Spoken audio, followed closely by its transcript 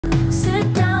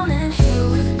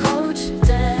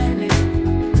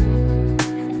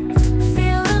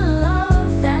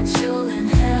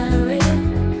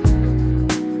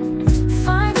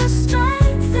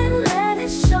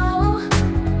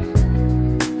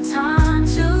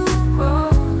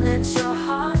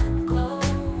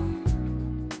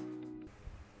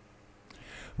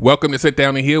Welcome to Sit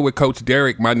Down and Heal with Coach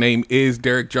Derek. My name is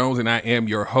Derek Jones, and I am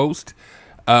your host.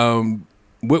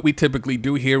 What we typically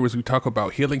do here is we talk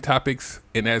about healing topics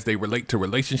and as they relate to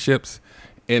relationships.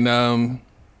 And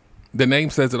the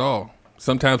name says it all.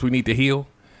 Sometimes we need to heal.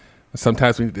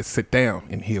 Sometimes we need to sit down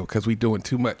and heal because we're doing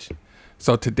too much.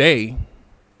 So today,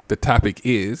 the topic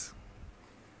is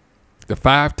the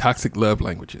 5 toxic love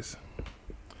languages.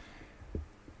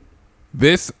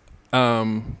 This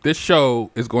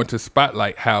show is going to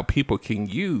spotlight how people can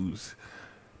use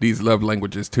these love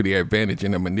languages to their advantage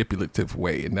in a manipulative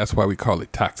way, and that's why we call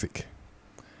it toxic.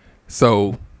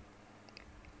 So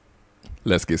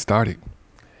let's get started.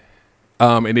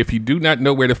 And if you do not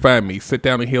know where to find me,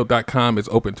 sitdownandheal.com is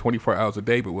open 24 hours a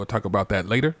day, but we'll talk about that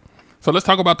later. So let's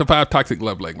talk about the 5 toxic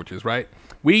love languages, right?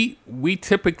 We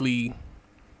typically,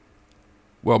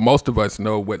 well, most of us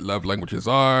know what love languages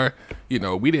are. You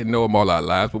know, we didn't know them all our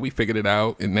lives, but we figured it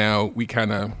out. And now we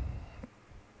kind of,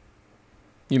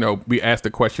 you know, we ask the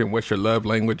question, what's your love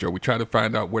language? Or we try to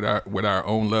find out what our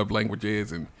own love language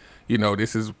is. And, you know,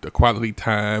 this is the quality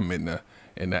time and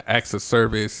the acts of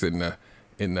service and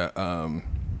the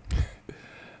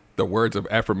words of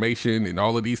affirmation and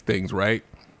all of these things, right?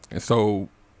 And so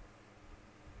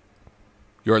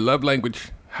your love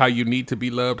language, how you need to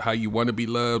be loved, how you want to be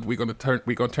loved. We're gonna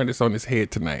turn this on its head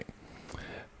tonight.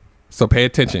 So pay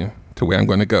attention to where I'm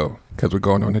going to go because we're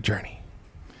going on a journey.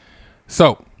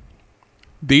 So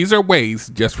these are ways,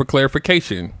 just for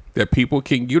clarification, that people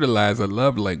can utilize a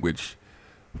love language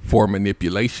for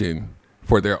manipulation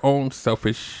for their own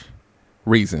selfish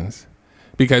reasons.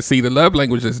 Because see, the love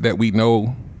languages that we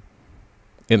know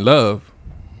in love,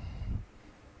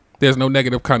 there's no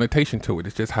negative connotation to it.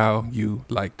 It's just how you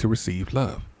like to receive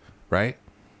love, right?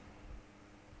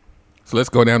 So let's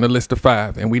go down the list of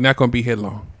 5, and we're not going to be here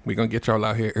long. We're going to get y'all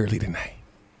out here early tonight.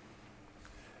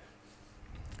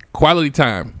 Quality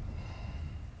time.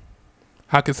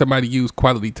 How can somebody use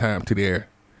quality time to their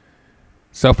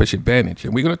selfish advantage?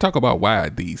 And we're going to talk about why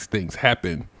these things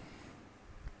happen.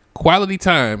 Quality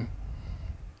time,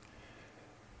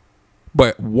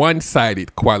 but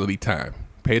one-sided quality time.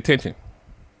 Pay attention.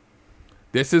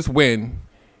 This is when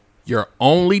you're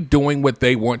only doing what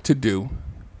they want to do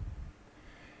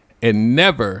and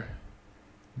never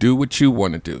do what you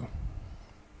want to do.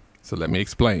 So let me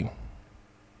explain.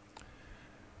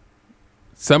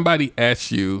 Somebody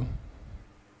asks you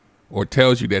or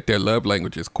tells you that their love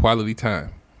language is quality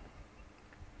time.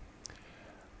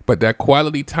 But that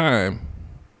quality time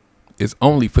is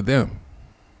only for them.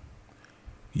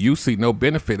 You see no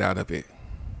benefit out of it.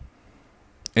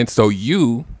 And so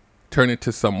you turn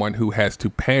into someone who has to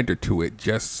pander to it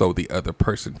just so the other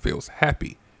person feels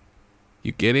happy.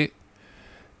 You get it?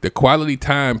 The quality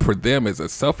time for them is a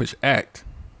selfish act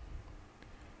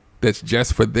that's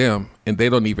just for them, and they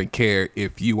don't even care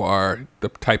if you are the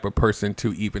type of person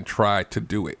to even try to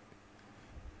do it.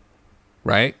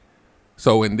 Right?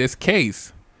 So in this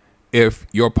case, if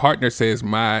your partner says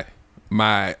my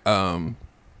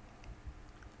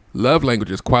love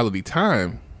language is quality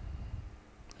time,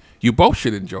 you both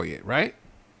should enjoy it, right?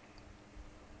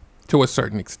 To a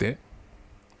certain extent.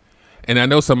 And I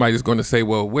know somebody's going to say,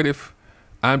 well, what if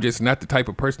I'm just not the type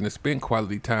of person to spend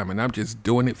quality time and I'm just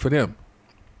doing it for them?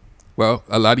 Well,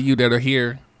 a lot of you that are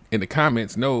here in the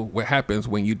comments know what happens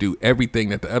when you do everything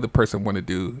that the other person want to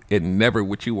do and never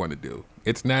what you want to do.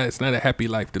 It's not a happy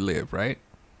life to live, right?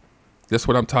 That's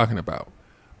what I'm talking about.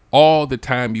 All the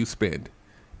time you spend,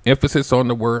 emphasis on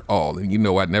the word all, and you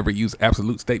know I never use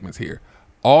absolute statements here.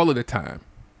 All of the time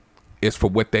is for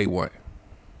what they want.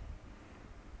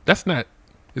 That's not,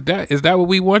 is that what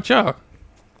we want, y'all?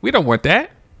 We don't want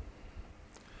that.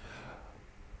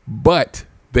 But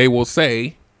they will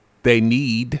say they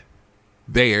need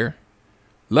their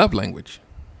love language.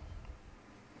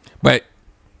 But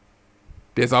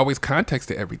there's always context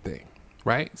to everything,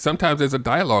 right? Sometimes there's a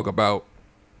dialogue about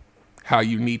how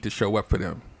you need to show up for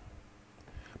them.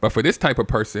 But for this type of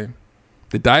person,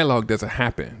 the dialogue doesn't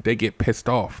happen. They get pissed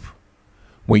off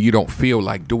when you don't feel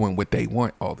like doing what they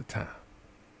want all the time.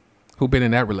 Who been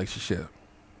in that relationship?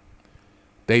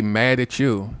 They mad at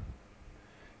you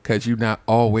because you're not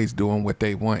always doing what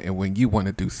they want. And when you want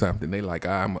to do something, they like,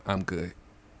 I'm good.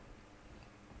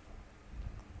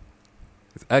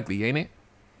 It's ugly, ain't it?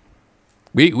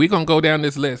 We going to go down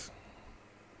this list.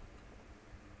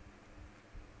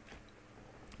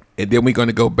 And then we're going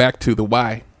to go back to the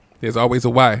why. There's always a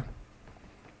why.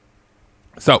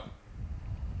 So,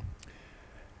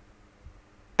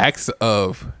 acts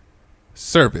of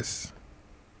service,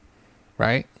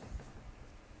 right?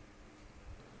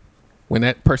 When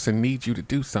that person needs you to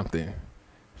do something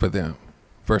for them,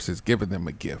 versus giving them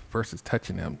a gift versus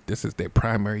touching them. This is their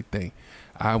primary thing.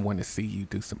 I want to see you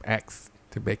do some acts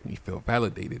to make me feel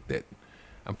validated that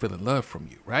I'm feeling love from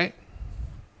you, right?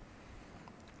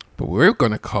 But we're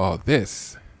going to call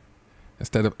this,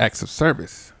 instead of acts of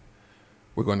service,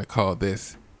 we're going to call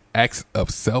this acts of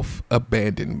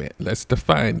self-abandonment. Let's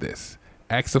define this.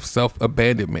 Acts of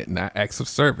self-abandonment, not acts of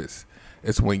service.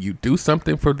 It's when you do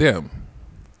something for them,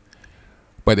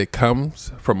 but it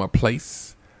comes from a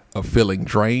place of feeling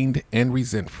drained and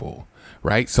resentful,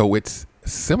 right? So it's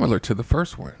similar to the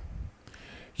first one.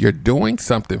 You're doing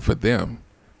something for them,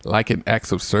 like an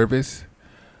acts of service,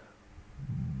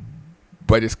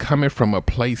 but it's coming from a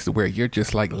place where you're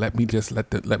just like, let me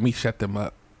shut them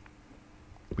up.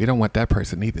 We don't want that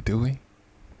person either, do we?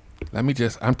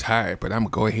 I'm tired, but I'm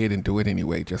gonna go ahead and do it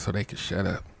anyway, just so they can shut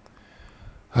up.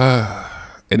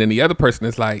 And then the other person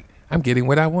is like, I'm getting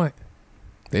what I want.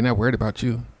 They're not worried about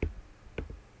you.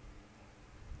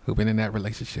 Who been in that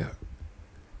relationship?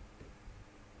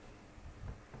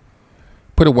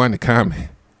 Put a 1 in the comment.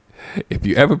 If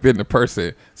you ever been the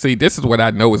person, see, this is what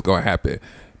I know is going to happen.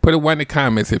 Put a 1 in the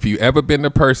comments if you ever been the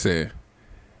person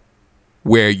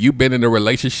where you've been in a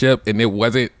relationship and it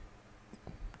wasn't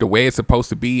the way it's supposed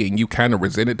to be, and you kind of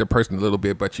resented the person a little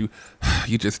bit, but you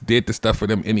just did the stuff for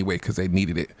them anyway because they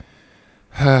needed it.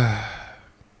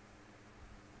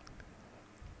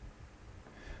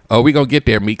 Oh, we gonna get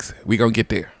there, Meeks. We gonna get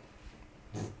there.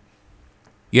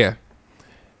 Yeah.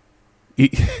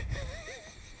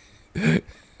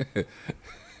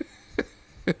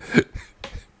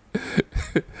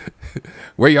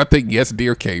 Where y'all think yes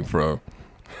dear came from?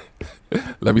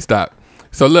 Let me stop.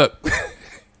 So look,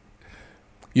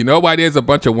 you know why there's a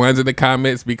bunch of 1s in the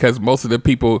comments? Because most of the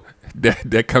people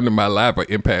that come to my live are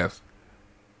empaths.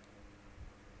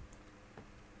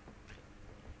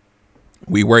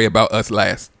 We worry about us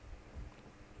last.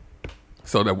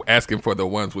 So the asking for the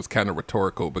 1s was kind of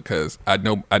rhetorical because I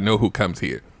know who comes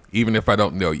here, even if I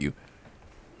don't know you.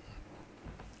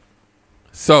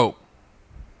 So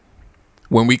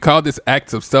when we call this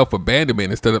acts of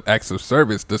self-abandonment instead of acts of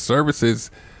service, the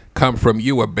services come from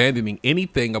you abandoning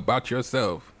anything about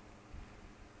yourself.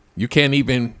 You can't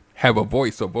even have a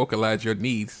voice or vocalize your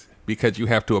needs because you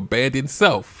have to abandon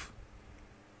self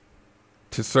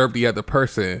to serve the other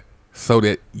person so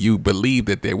that you believe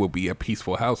that there will be a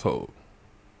peaceful household.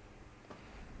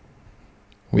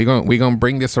 We're gonna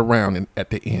bring this around at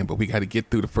the end, but we got to get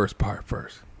through the first part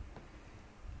first.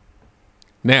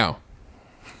 Now,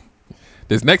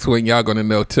 this next one y'all gonna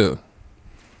know too.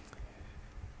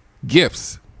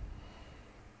 Gifts.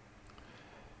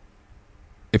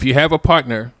 If you have a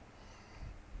partner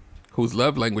whose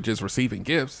love language is receiving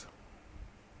gifts,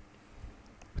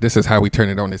 this is how we turn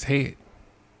it on its head.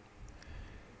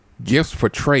 Gifts for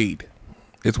trade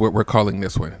is what we're calling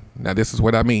this one. Now, this is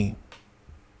what I mean.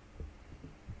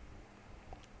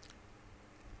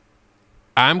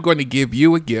 I'm going to give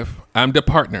you a gift. I'm the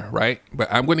partner, right? But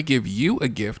I'm going to give you a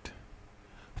gift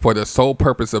for the sole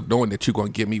purpose of knowing that you're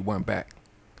going to give me one back.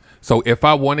 So if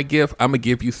I want a gift, I'm going to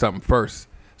give you something first.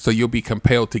 So you'll be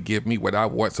compelled to give me what I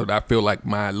want so that I feel like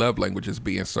my love language is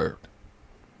being served.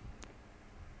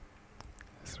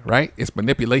 Right? It's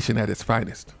manipulation at its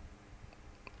finest.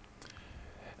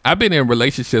 I've been in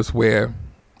relationships where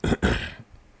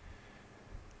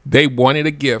they wanted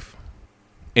a gift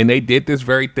and they did this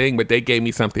very thing, but they gave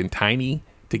me something tiny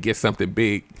to get something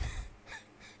big.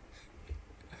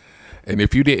 And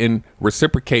if you didn't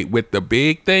reciprocate with the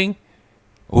big thing,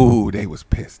 ooh, they was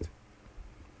pissed.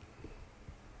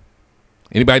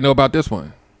 Anybody know about this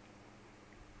one?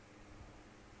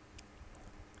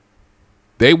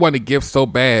 They want to give so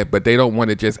bad, but they don't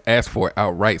want to just ask for it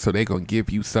outright. So they're going to give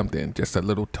you something, just a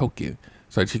little token,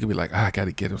 so that you can be like, I got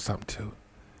to get them something too.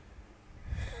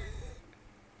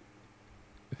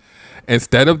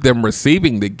 Instead of them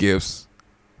receiving the gifts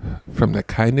from the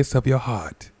kindness of your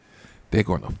heart, they're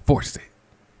going to force it.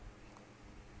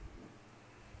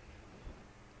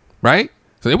 Right?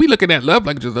 So then we looking at love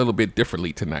languages a little bit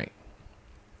differently tonight.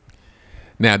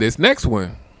 Now, this next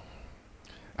one,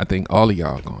 I think all of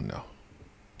y'all are going to know.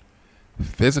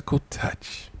 Physical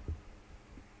touch.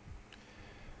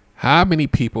 How many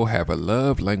people have a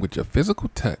love language of physical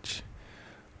touch,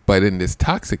 but in this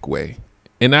toxic way?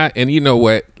 And you know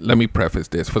what? Let me preface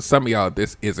this. For some of y'all,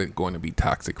 this isn't going to be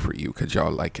toxic for you because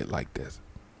y'all like it like this.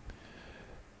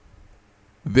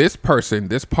 This person,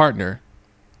 this partner,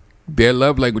 their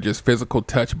love language is physical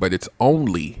touch, but it's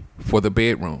only for the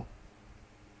bedroom.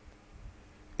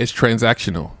 It's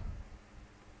transactional.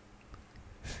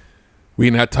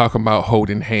 We're not talking about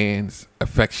holding hands,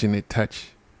 affectionate touch.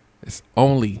 It's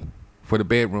only for the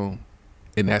bedroom,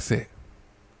 and that's it.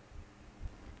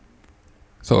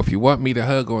 So if you want me to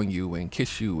hug on you and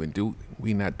kiss you and do,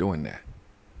 we not doing that.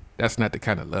 That's not the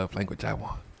kind of love language I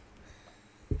want.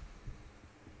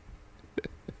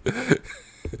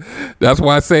 That's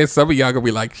why I say some of y'all gonna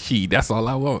be like, that's all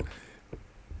I want.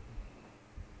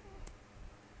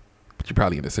 But you're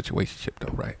probably in a situationship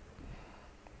though, right?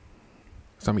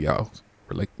 Some of y'all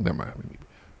relate. Never mind.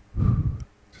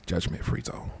 It's a judgment-free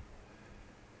zone.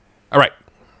 All right.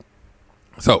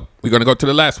 So we're gonna go to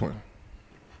the last one.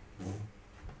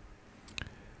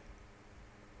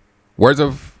 Words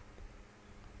of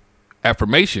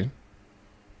affirmation,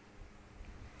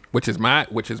 which is my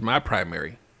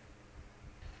primary.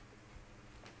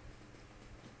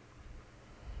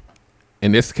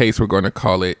 In this case, we're going to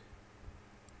call it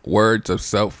words of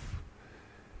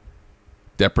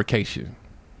self-deprecation.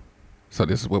 So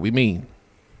this is what we mean.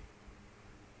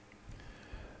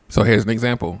 So here's an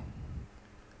example.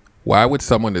 Why would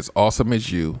someone as awesome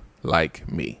as you like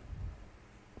me?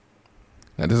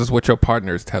 Now, this is what your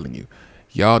partner is telling you.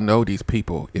 Y'all know these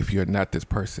people if you're not this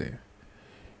person.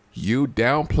 You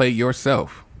downplay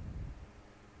yourself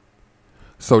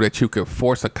so that you can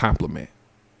force a compliment.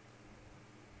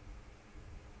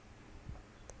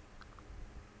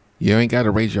 You ain't got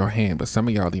to raise your hand, but some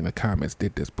of y'all in the comments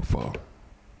did this before.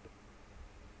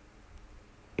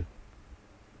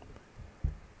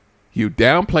 You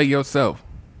downplay yourself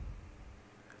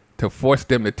to force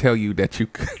them to tell you that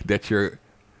you're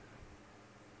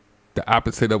the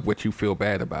opposite of what you feel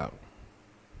bad about.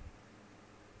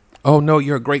 Oh no,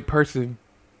 you're a great person.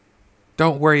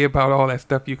 Don't worry about all that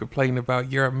stuff you complain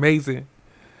about. You're amazing.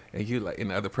 And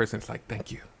the other person's like,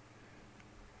 thank you.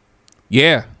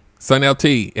 Yeah. Sun LT,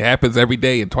 it happens every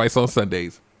day and twice on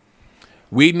Sundays.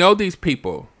 We know these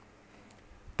people.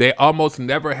 They almost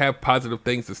never have positive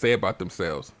things to say about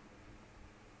themselves.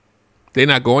 They're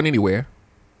not going anywhere,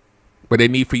 but they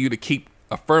need for you to keep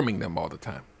affirming them all the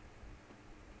time.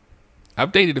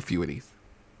 I've dated a few of these.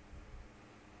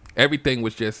 Everything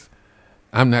was just,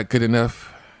 I'm not good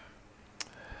enough.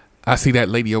 I see that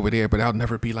lady over there, but I'll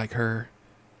never be like her.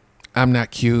 I'm not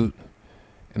cute.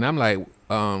 And I'm like,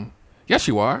 yes,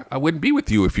 you are. I wouldn't be with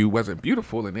you if you wasn't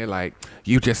beautiful. And they're like,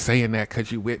 you just saying that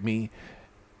because you with me.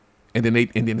 And then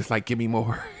it's like, give me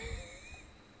more.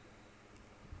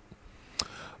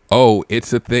 Oh,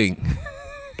 it's a thing.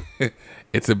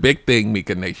 It's a big thing,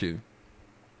 Mika Nation.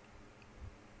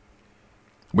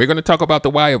 We're going to talk about the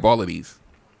why of all of these.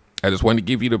 I just wanted to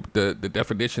give you the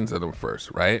definitions of them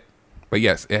first, right? But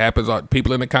yes, it happens on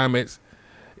people in the comments.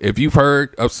 If you've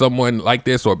heard of someone like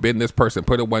this or been this person,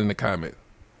 put a 1 in the comment.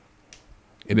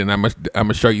 And then I'm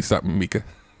gonna show you something, Mika.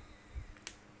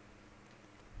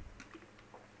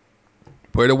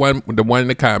 Put the one in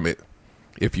the comment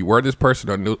if you were this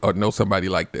person or know somebody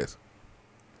like this.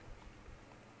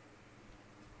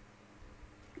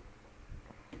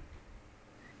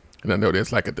 And I know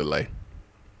there's like a delay.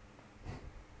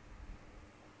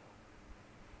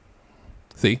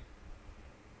 See?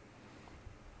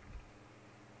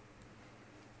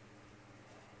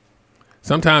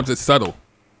 Sometimes it's subtle.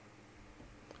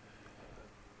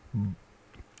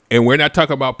 And we're not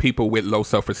talking about people with low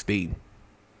self-esteem.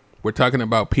 We're talking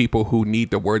about people who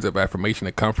need the words of affirmation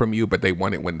to come from you, but they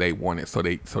want it when they want it. So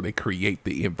they create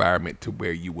the environment to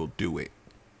where you will do it.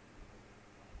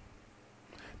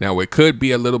 Now, it could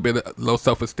be a little bit of low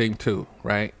self-esteem too,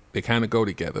 right? They kind of go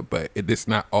together, but it's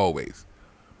not always.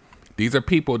 These are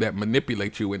people that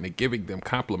manipulate you into giving them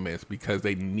compliments because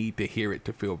they need to hear it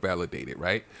to feel validated,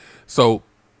 right? So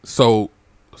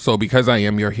because I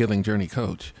am your healing journey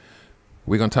coach,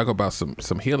 we're going to talk about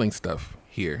some healing stuff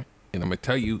here. And I'm going to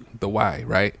tell you the why,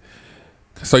 right?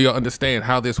 So you'll understand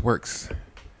how this works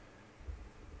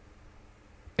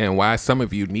and why some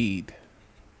of you need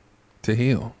to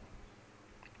heal.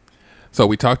 So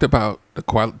we talked about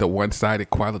the one-sided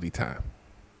quality time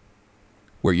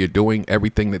where you're doing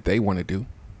everything that they want to do,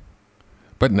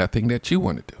 but nothing that you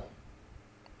want to do,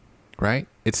 right?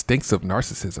 It stinks of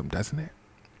narcissism, doesn't it?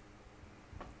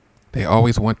 They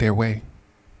always want their way.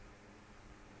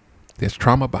 There's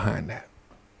trauma behind that.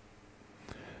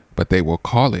 But they will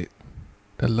call it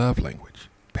the love language.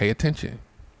 Pay attention.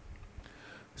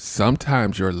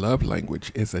 Sometimes your love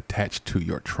language is attached to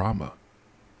your trauma.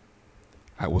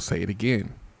 I will say it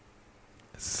again.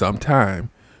 Sometimes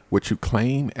what you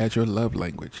claim as your love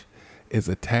language is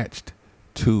attached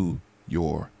to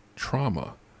your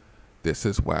trauma. This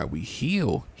is why we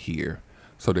heal here,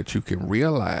 so that you can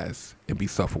realize and be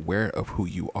self-aware of who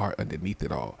you are underneath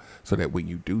it all, so that when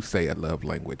you do say a love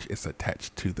language, it's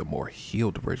attached to the more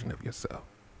healed version of yourself.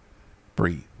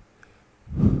 Breathe.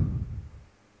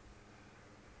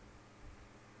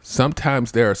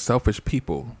 Sometimes there are selfish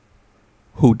people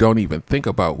who don't even think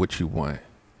about what you want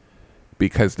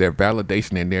because their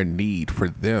validation and their need for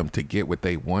them to get what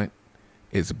they want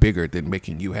is bigger than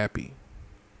making you happy.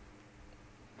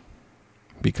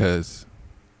 Because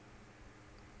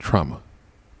trauma.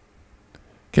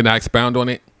 Can I expound on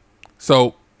it?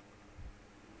 So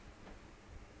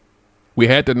we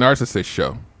had the narcissist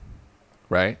show,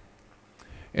 right?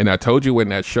 And I told you in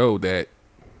that show that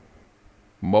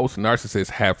most narcissists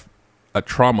have a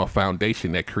trauma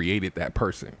foundation that created that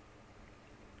person,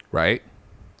 right?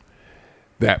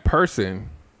 That person,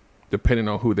 depending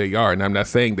on who they are, and I'm not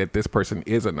saying that this person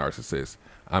is a narcissist.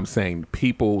 I'm saying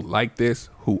people like this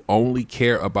who only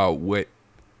care about what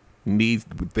needs,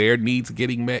 their needs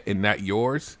getting met and not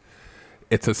yours.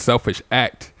 It's a selfish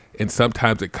act. And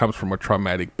sometimes it comes from a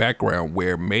traumatic background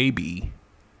where maybe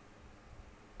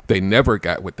they never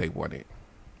got what they wanted.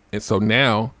 And so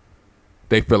now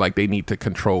they feel like they need to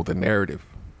control the narrative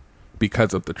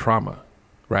because of the trauma,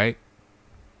 right?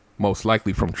 Most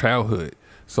likely from childhood.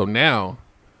 So now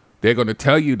they're going to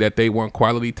tell you that they want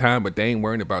quality time, but they ain't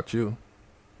worrying about you.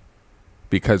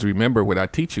 Because remember, what I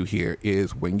teach you here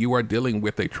is when you are dealing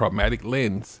with a traumatic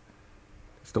lens,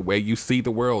 it's the way you see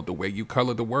the world, the way you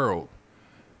color the world.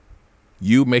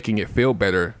 You making it feel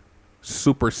better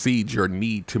supersedes your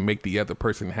need to make the other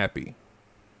person happy.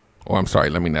 Oh, I'm sorry.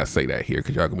 Let me not say that here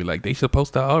because y'all gonna be like, they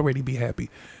supposed to already be happy.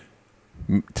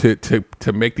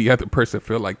 To make the other person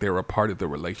feel like they're a part of the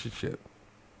relationship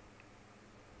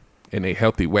in a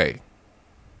healthy way,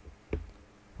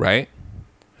 right?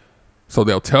 So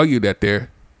they'll tell you that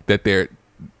their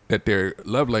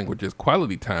love language is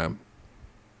quality time,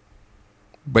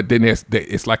 but then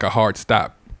it's like a hard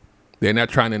stop. They're not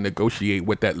trying to negotiate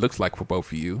what that looks like for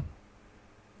both of you.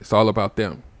 It's all about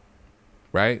them,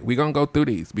 right? We're going to go through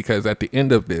these because at the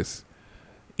end of this,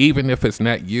 even if it's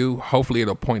not you, hopefully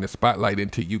it'll point a spotlight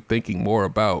into you thinking more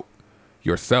about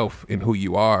yourself and who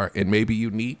you are, and maybe you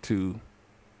need to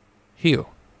heal,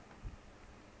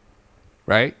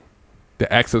 right?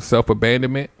 The acts of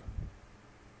self-abandonment,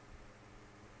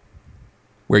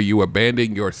 where you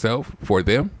abandon yourself for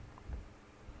them,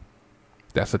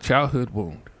 that's a childhood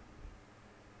wound.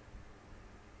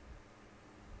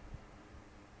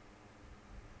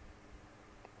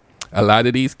 A lot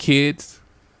of these kids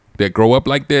that grow up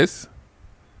like this,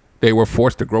 they were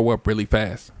forced to grow up really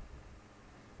fast.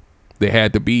 They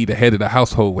had to be the head of the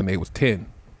household when they was 10.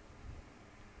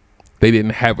 They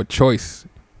didn't have a choice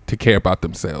to care about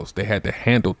themselves. They had to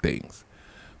handle things.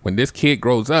 When this kid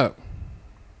grows up,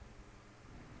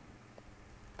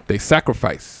 they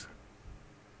sacrifice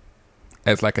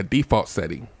as like a default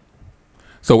setting.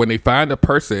 So when they find a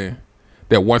person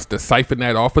that wants to siphon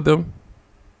that off of them,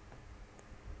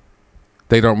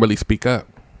 they don't really speak up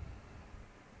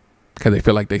because they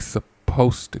feel like they're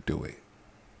supposed to do it.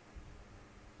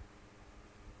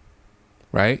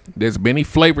 Right? There's many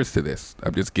flavors to this.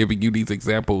 I'm just giving you these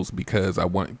examples because I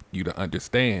want you to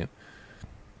understand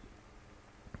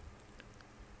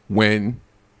when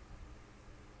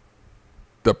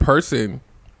the person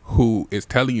who is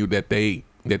telling you that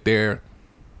their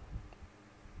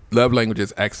love language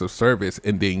is acts of service,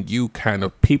 and then you kind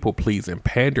of people please and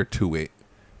pander to it,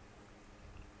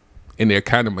 and they're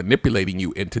kind of manipulating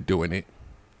you into doing it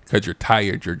because you're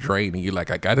tired, you're drained, and you're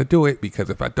like, I gotta do it because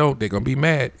if I don't, they're gonna be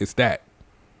mad. It's that.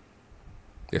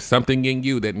 There's something in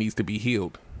you that needs to be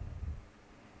healed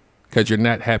because you're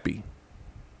not happy.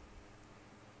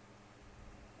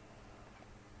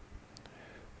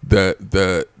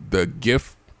 The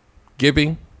gift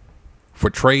giving for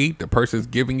trade, the person's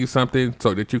giving you something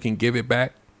so that you can give it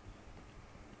back.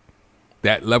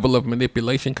 That level of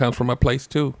manipulation comes from a place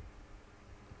too.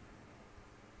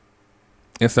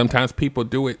 And sometimes people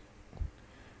do it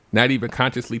not even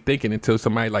consciously thinking until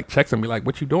somebody like checks them and be like,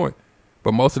 what you doing?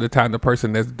 But most of the time the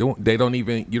person that's doing,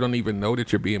 you don't even know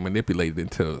that you're being manipulated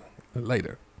until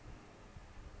later.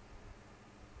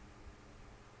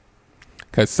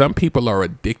 Because some people are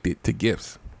addicted to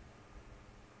gifts.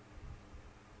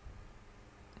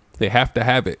 They have to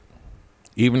have it,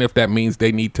 even if that means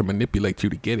they need to manipulate you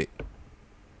to get it.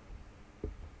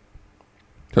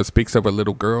 Because it speaks of a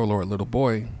little girl or a little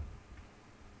boy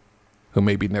who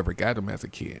maybe never got them as a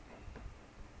kid.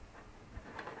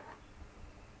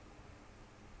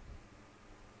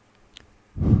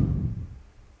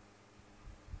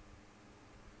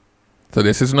 So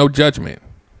this is no judgment,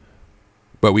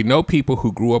 but we know people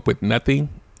who grew up with nothing,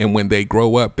 and when they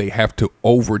grow up, they have to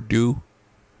overdo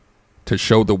to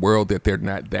show the world that they're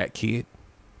not that kid.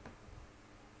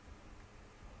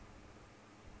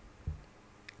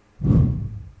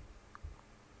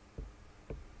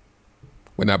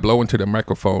 When I blow into the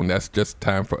microphone, that's just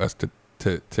time for us to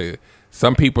to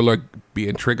some people are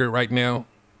being triggered right now.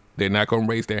 They're not going to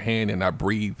raise their hand and not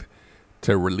breathe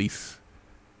to release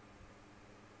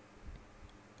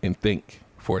and think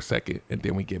for a second, and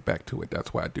then we get back to it.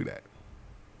 That's why I do that.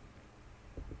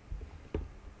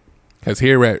 Because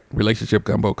here at Relationship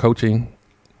Gumbo Coaching,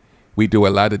 we do a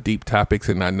lot of deep topics,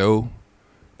 and I know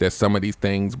that some of these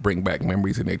things bring back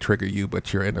memories and they trigger you,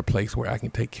 but you're in a place where I can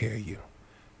take care of you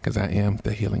because I am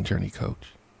the healing journey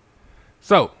coach.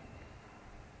 So,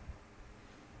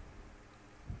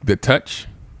 the touch,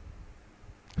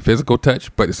 physical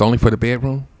touch, but it's only for the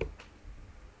bedroom.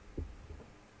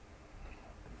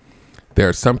 There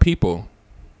are some people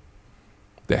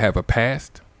that have a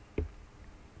past,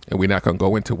 and we're not going to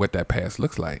go into what that past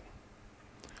looks like,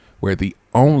 where the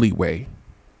only way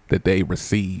that they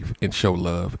receive and show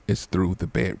love is through the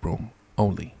bedroom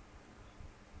only.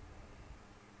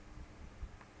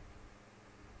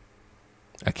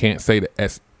 I can't say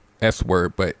the S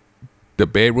word, but the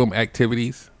bedroom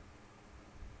activities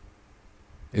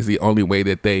is the only way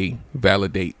that they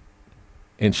validate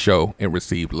and show and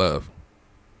receive love.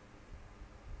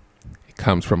 It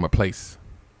comes from a place,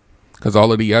 because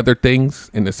all of the other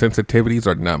things and the sensitivities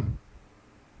are numb.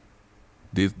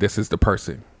 This is the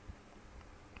person.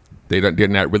 They're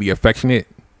not really affectionate,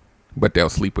 but they'll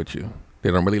sleep with you.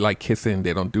 They don't really like kissing.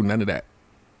 They don't do none of that.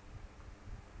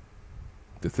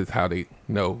 This is how they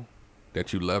know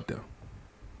that you love them.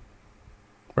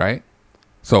 Right?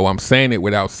 So I'm saying it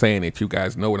without saying it. You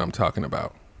guys know what I'm talking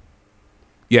about.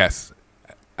 Yes,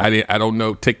 I don't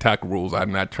know TikTok rules.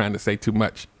 I'm not trying to say too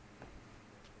much.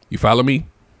 You follow me?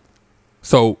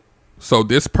 So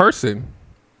this person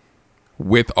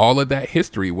with all of that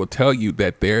history will tell you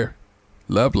that their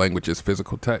love language is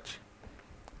physical touch,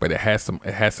 but it has some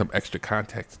extra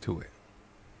context to it.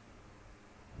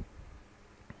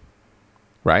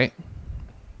 Right?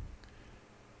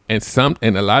 And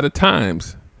a lot of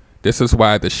times, this is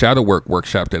why the shadow work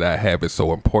workshop that I have is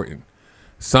so important.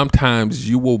 Sometimes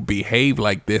you will behave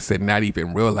like this and not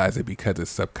even realize it because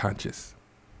it's subconscious.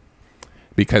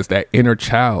 Because that inner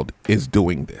child is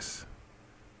doing this.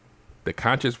 The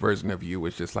conscious version of you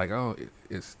is just like, oh,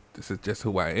 this is just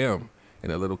who I am.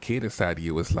 And a little kid inside of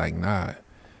you is like, nah,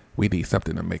 we need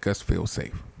something to make us feel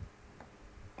safe.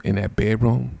 And that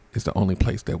bedroom is the only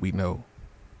place that we know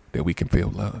that we can feel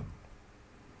love.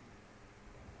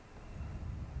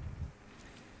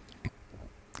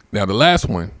 Now the last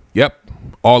one, yep,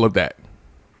 all of that.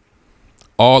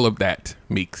 All of that,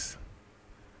 Meeks.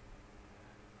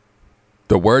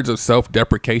 The words of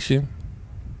self-deprecation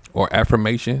or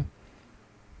affirmation,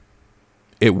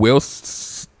 it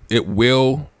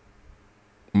will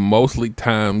mostly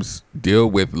times deal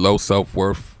with low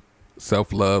self-worth,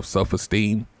 self-love,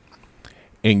 self-esteem,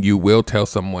 and you will tell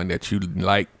someone that you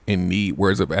like and need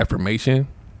words of affirmation.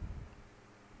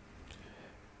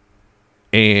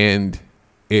 And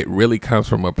it really comes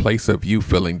from a place of you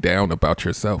feeling down about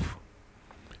yourself.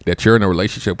 That you're in a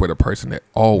relationship with a person that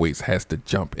always has to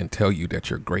jump and tell you that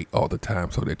you're great all the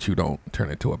time so that you don't turn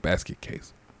into a basket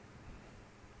case.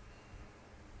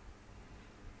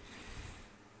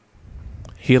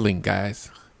 Healing,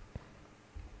 guys.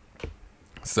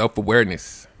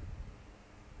 Self-awareness.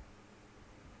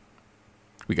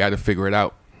 We got to figure it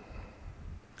out.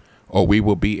 Or we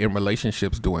will be in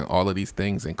relationships doing all of these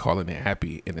things and calling it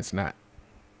happy, and it's not.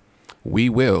 We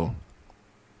will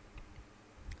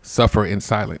suffer in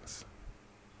silence.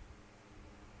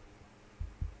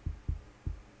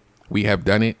 We have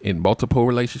done it in multiple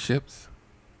relationships.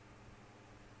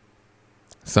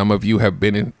 Some of you have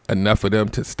been in enough of them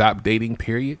to stop dating,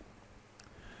 period.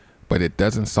 But it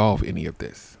doesn't solve any of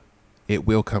this. It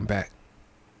will come back.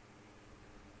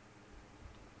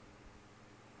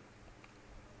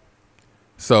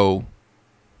 So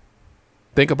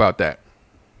think about that.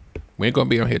 We ain't going to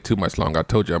be on here too much longer. I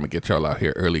told you I'm going to get y'all out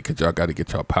here early because y'all got to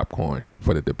get y'all popcorn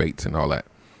for the debates and all that.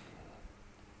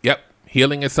 Yep.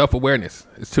 Healing and self-awareness.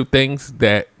 It's two things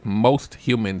that most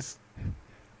humans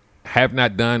have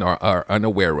not done or are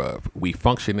unaware of. We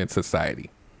function in society.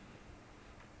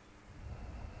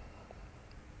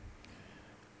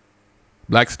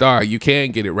 Black Star, you can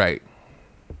get it right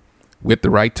with the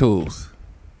right tools.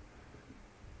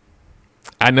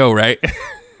 I know, right?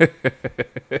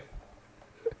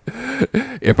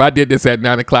 If I did this at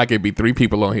 9 o'clock, it'd be 3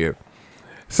 people on here.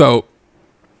 So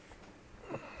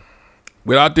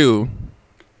what I'll do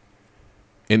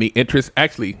in the interest,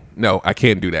 actually, no, I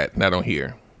can't do that. Not on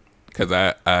here. Because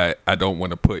I don't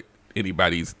want to put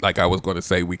anybody's, like I was going to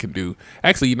say we can do.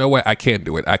 Actually, you know what? I can't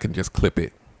do it. I can just clip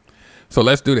it. So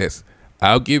let's do this.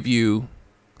 I'll give you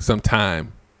some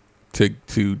time to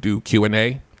do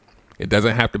Q&A. It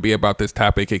doesn't have to be about this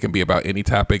topic. It can be about any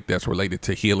topic that's related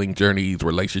to healing journeys,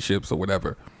 relationships, or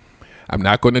whatever. I'm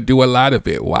not going to do a lot of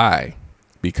it. Why?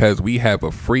 Because we have a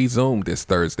free Zoom this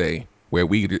Thursday where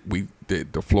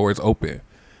the floor is open,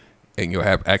 and you'll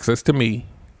have access to me.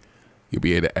 You'll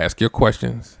be able to ask your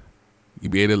questions.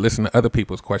 You'll be able to listen to other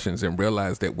people's questions and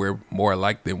realize that we're more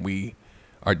alike than we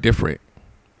are different.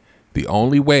 The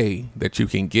only way that you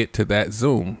can get to that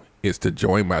Zoom is to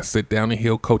join my Sit Down and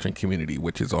Heal coaching community,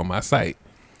 which is on my site.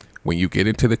 When you get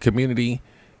into the community,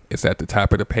 it's at the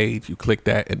top of the page. You click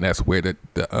that, and that's where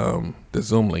the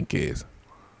Zoom link is.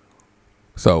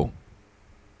 So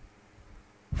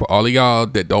for all of y'all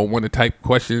that don't want to type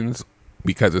questions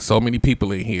because there's so many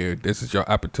people in here, this is your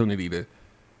opportunity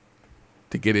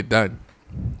to get it done.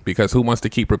 Because who wants to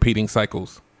keep repeating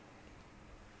cycles?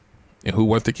 And who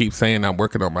wants to keep saying I'm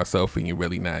working on myself and you're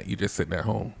really not? You're just sitting at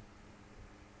home.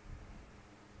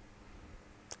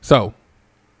 So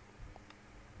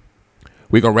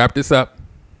we're going to wrap this up.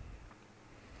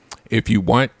 If you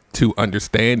want to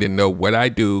understand and know what I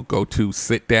do, go to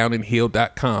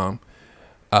sitdownandheal.com.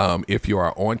 If you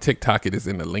are on TikTok, it is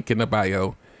in the link in the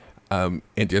bio. And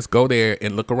just go there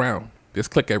and look around.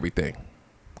 Just click everything.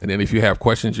 And then if you have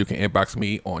questions, you can inbox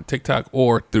me on TikTok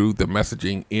or through the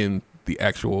messaging in the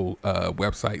actual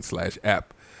website /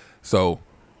 app. So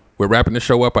we're wrapping the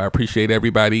show up. I appreciate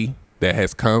everybody that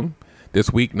has come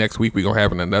this week. Next week, we're going to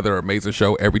have another amazing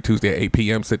show every Tuesday at 8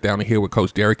 p.m. Sit Down and Heal with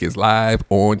Coach Derek is live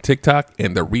on TikTok.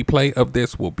 And the replay of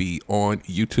this will be on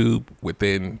YouTube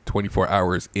within 24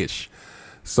 hours-ish.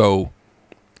 So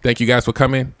thank you guys for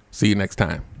coming. See you next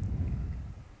time.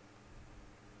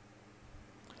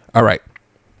 All right.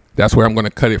 That's where I'm going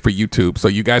to cut it for YouTube. So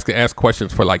you guys can ask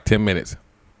questions for like 10 minutes.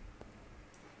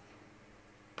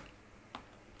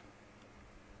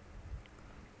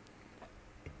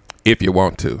 If you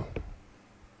want to.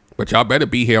 But y'all better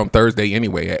be here on Thursday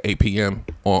anyway at 8 p.m.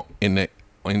 in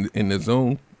the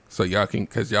Zoom. So y'all can,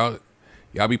 because y'all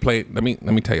be playing. Let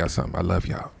me tell y'all something. I love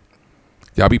y'all.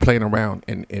 Y'all be playing around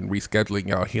and rescheduling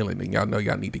y'all healing, and y'all know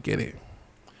y'all need to get it.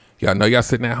 Y'all know y'all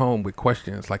sitting at home with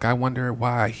questions like, I wonder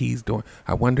why he's doing,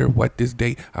 I wonder what this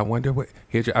date, I wonder what,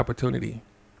 here's your opportunity.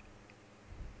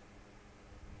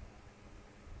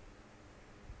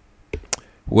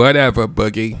 Whatever,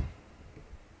 Boogie.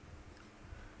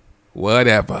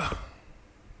 Whatever.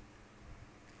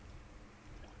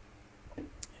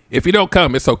 If you don't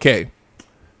come, it's okay.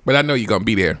 But I know you're going to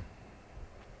be there.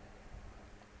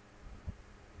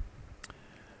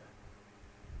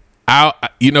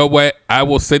 You know what? I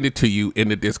will send it to you in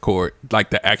the Discord, like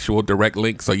the actual direct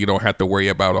link, so you don't have to worry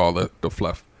about all the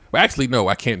fluff. Well, actually, no,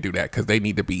 I can't do that because they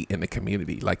need to be in the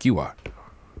community like you are.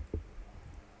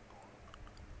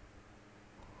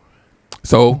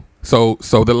 So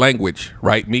the language,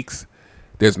 right, Meeks?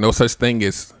 There's no such thing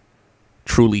as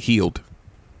truly healed.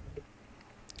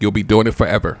 You'll be doing it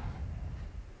forever.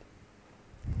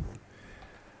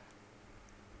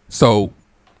 So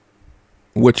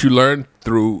what you learn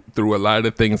through a lot of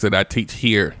the things that I teach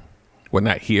here, well,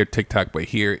 not here, TikTok, but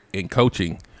here in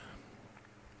coaching,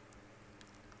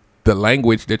 the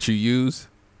language that you use,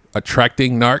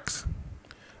 attracting a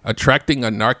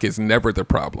narc is never the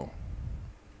problem.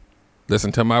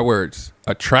 Listen to my words.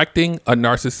 Attracting a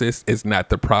narcissist is not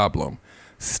the problem.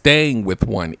 Staying with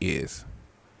one is.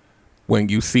 When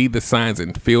you see the signs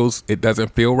and it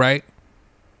doesn't feel right,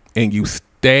 and you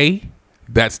stay,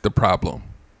 that's the problem.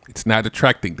 It's not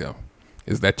attracting them.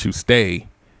 It's that you stay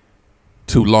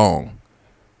too long.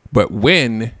 But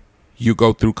when you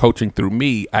go through coaching through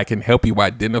me, I can help you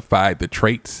identify the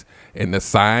traits and the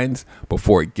signs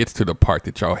before it gets to the part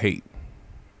that y'all hate.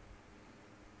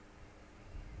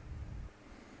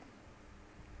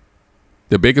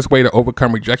 The biggest way to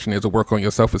overcome rejection is to work on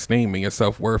your self-esteem and your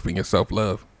self-worth and your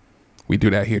self-love. We do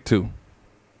that here too.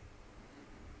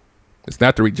 It's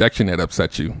not the rejection that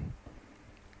upsets you.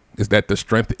 It's that the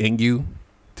strength in you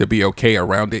to be okay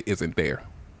around it isn't there.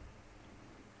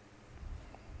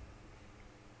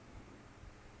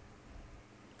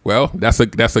 Well, that's a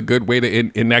good way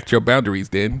to enact your boundaries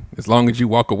then, as long as you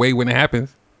walk away when it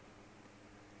happens.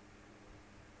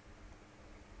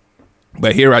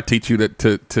 But here I teach you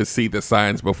to see the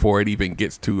signs before it even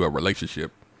gets to a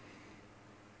relationship.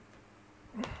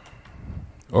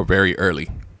 Or very early.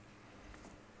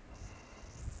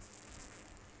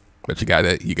 But you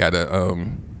gotta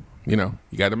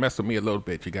mess with me a little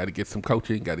bit. You gotta get some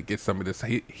coaching, gotta get some of this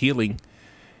healing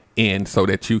in so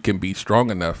that you can be strong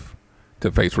enough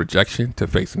to face rejection, to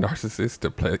face narcissists,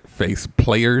 to face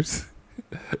players.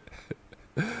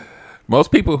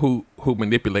 Most people who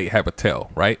manipulate have a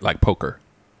tell, right? Like poker.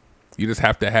 You just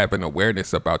have to have an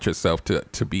awareness about yourself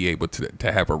to be able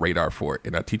to have a radar for it.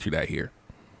 And I teach you that here.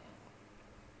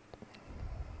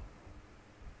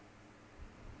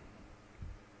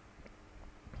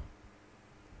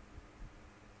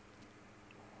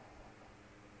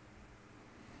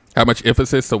 How much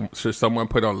emphasis should someone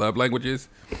put on love languages?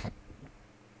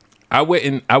 I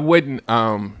wouldn't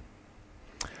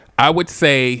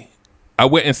say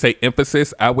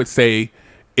emphasis. I would say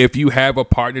if you have a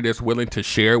partner that's willing to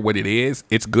share what it is,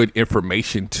 it's good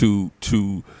information to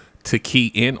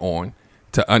key in on,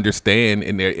 to understand,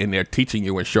 and they're teaching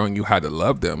you and showing you how to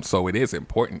love them. So it is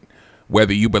important.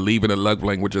 Whether you believe in the love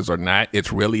languages or not,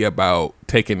 it's really about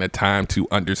taking the time to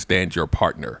understand your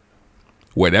partner,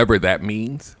 whatever that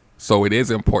means. So it is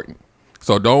important.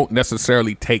 So don't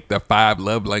necessarily take the 5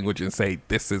 love languages and say,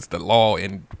 this is the law.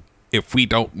 And if we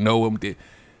don't know them,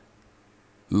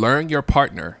 learn your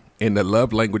partner and the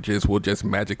love languages will just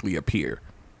magically appear.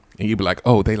 And you'll be like,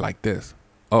 oh, they like this.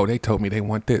 Oh, they told me they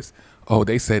want this. Oh,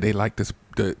 they said they like this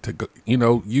to go. You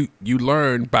know, you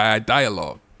learn by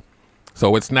dialogue.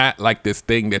 So it's not like this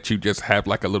thing that you just have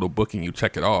like a little book and you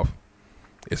check it off.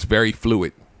 It's very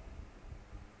fluid.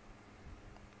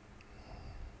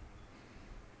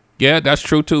 Yeah, that's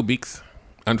true too, Beeks.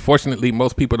 Unfortunately,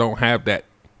 most people don't have that.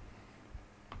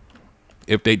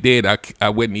 If they did, I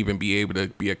wouldn't even be able to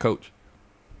be a coach.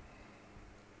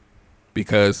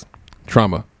 Because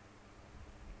trauma.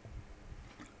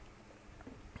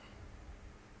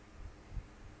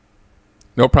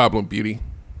 No problem, beauty.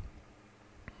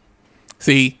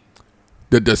 See,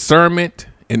 the discernment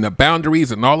and the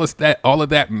boundaries and all of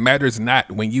that matters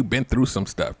not when you've been through some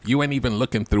stuff. You ain't even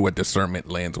looking through a discernment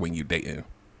lens when you dating.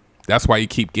 That's why you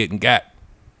keep getting got.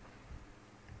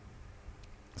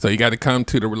 So you got to come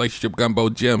to the relationship gumbo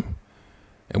gym,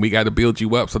 and we got to build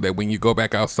you up so that when you go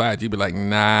back outside, you be like,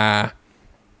 nah,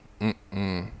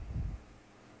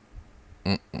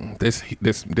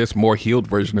 this more healed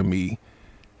version of me.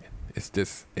 It's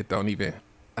just, it don't even.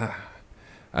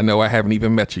 I know I haven't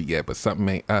even met you yet, but something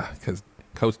ain't. Because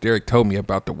Coach Derek told me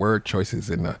about the word choices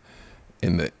in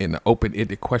the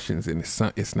open-ended questions, and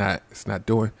it's not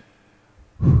doing.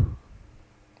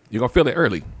 You're gonna feel it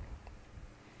early.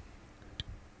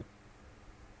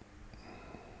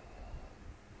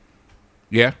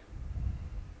 Yeah.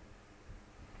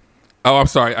 Oh, I'm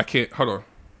sorry. I can't. Hold on.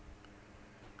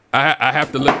 I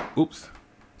have to look. Oops.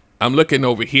 I'm looking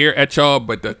over here at y'all,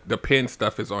 but the pen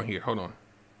stuff is on here. Hold on.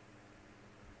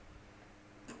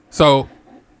 So,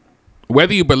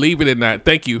 whether you believe it or not,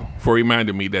 thank you for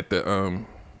reminding me that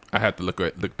I have to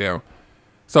look down.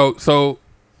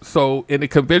 So in the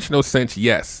conventional sense,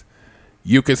 yes,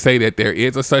 you could say that there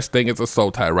is a such thing as a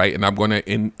soul tie, right? And I'm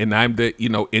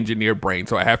the engineer brain,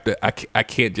 so I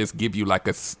can't just give you I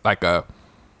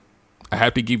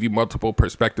have to give you multiple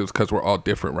perspectives because we're all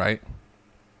different, right?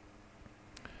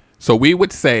 So we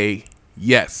would say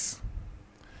yes,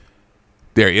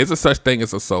 there is a such thing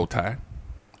as a soul tie,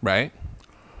 right?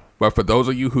 But for those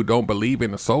of you who don't believe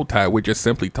in a soul tie, we're just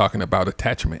simply talking about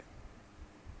attachment,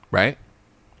 right?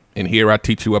 And here I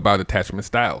teach you about attachment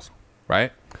styles,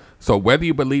 right? So whether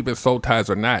you believe in soul ties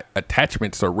or not,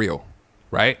 attachments are real,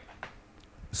 right?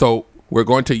 So we're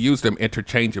going to use them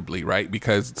interchangeably, right?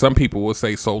 Because some people will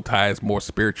say soul tie is more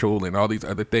spiritual and all these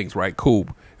other things, right? Cool.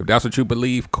 If that's what you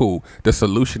believe, cool. The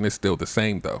solution is still the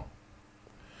same, though.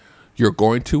 You're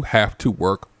going to have to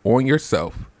work on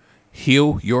yourself,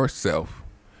 heal yourself,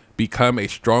 become a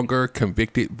stronger,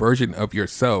 convicted version of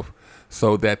yourself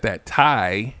so that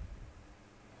tie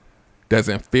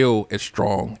doesn't feel as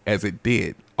strong as it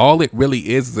did. All it really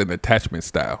is an attachment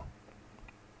style.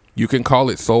 You can call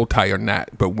it soul tie or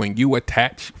not, but when you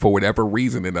attach for whatever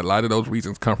reason, and a lot of those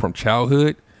reasons come from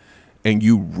childhood, and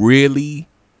you really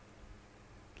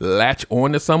latch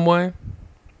on to someone,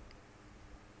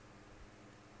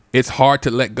 it's hard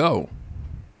to let go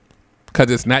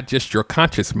because it's not just your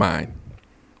conscious mind.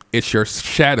 It's your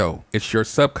shadow. It's your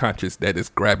subconscious that is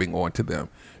grabbing onto them.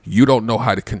 You don't know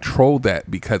how to control that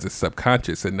because it's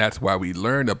subconscious. And that's why we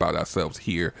learn about ourselves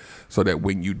here, so that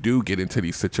when you do get into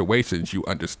these situations, you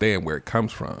understand where it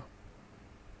comes from.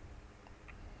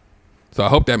 So I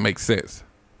hope that makes sense.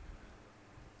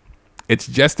 It's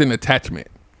just an attachment,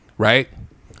 right?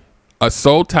 A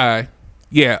soul tie,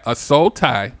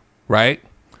 right,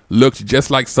 looks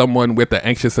just like someone with an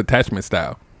anxious attachment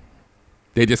style.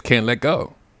 They just can't let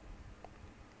go.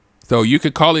 So you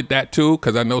could call it that too,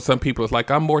 because I know some people is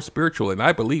like, I'm more spiritual and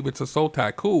I believe it's a soul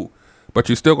tie. Cool. But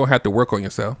you're still going to have to work on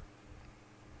yourself.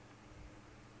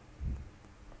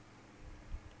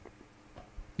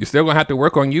 You're still going to have to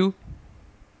work on you.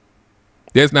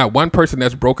 There's not one person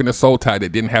that's broken a soul tie that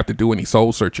didn't have to do any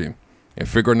soul searching and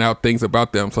figuring out things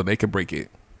about them so they can break it.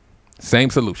 Same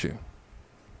solution.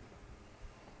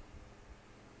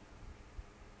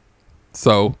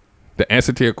 So the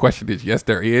answer to your question is yes,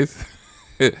 there is.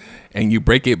 And you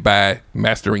break it by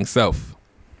mastering self.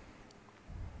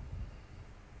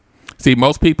 See,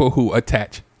 most people who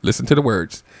attach, listen to the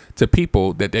words, to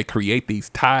people that they create these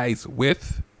ties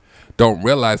with don't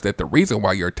realize that the reason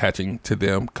why you're attaching to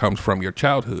them comes from your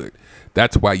childhood.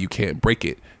 That's why you can't break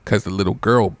it, because the little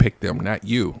girl picked them, not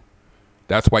you.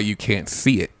 That's why you can't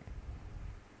see it.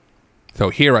 So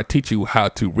here I teach you how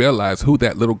to realize who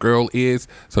that little girl is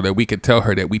so that we can tell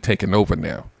her that we taking over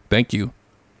now. Thank you.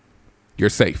 You're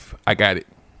safe. I got it.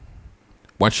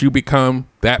 Once you become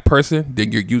that person,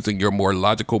 then you're using your more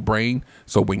logical brain.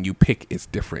 So when you pick, it's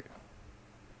different.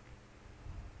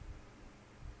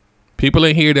 People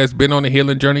in here that's been on a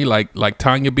healing journey, like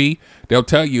Tanya B, they'll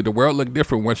tell you the world look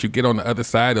different once you get on the other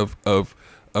side of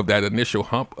that initial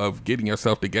hump of getting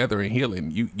yourself together and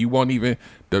healing. You won't even,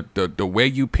 the way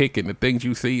you pick and the things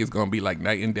you see is going to be like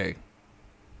night and day.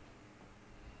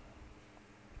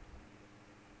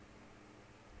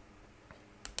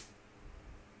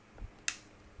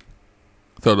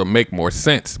 So it'll make more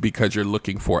sense because you're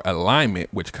looking for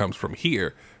alignment, which comes from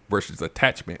here, versus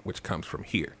attachment, which comes from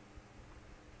here.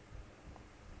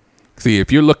 See,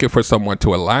 if you're looking for someone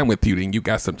to align with you, then you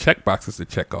got some check boxes to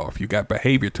check off. You got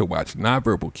behavior to watch,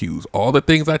 nonverbal cues, all the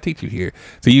things I teach you here.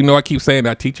 So you know I keep saying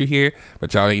I teach you here,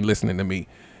 but y'all ain't listening to me.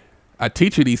 I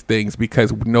teach you these things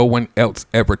because no one else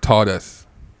ever taught us.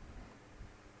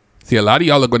 See, a lot of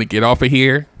y'all are going to get off of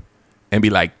here and be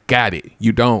like, got it.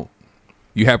 You don't.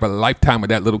 You have a lifetime of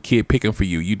that little kid picking for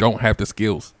you. You don't have the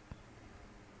skills.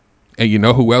 And you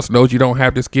know who else knows you don't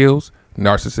have the skills?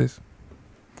 Narcissists,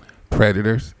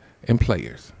 predators, and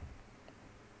players.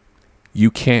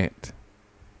 You can't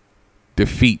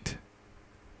defeat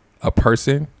a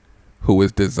person who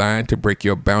is designed to break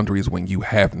your boundaries when you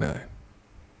have none.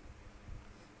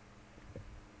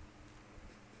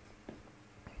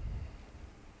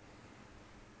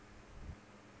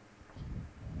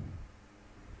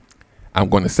 I'm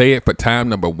going to say it for time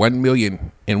number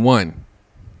 1,000,001.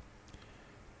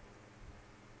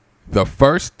 The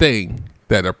first thing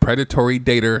that a predatory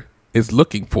dater is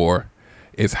looking for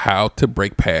is how to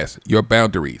break past your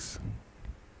boundaries.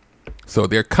 So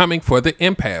they're coming for the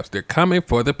empaths. They're coming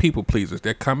for the people pleasers.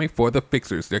 They're coming for the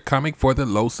fixers. They're coming for the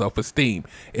low self-esteem.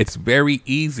 It's very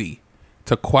easy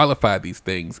to qualify these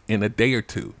things in a day or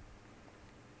two.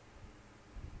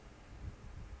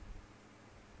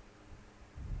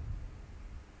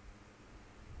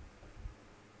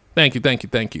 Thank you, thank you,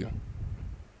 thank you.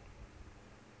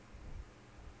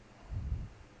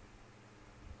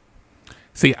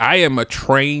 See, I am a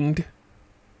trained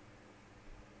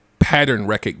pattern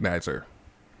recognizer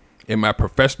in my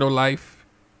professional life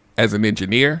as an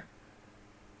engineer,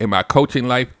 in my coaching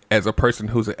life as a person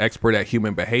who's an expert at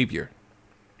human behavior.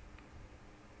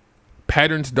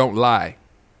 Patterns don't lie.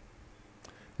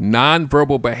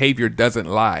 Nonverbal behavior doesn't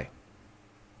lie.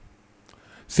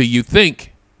 See, you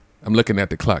think, I'm looking at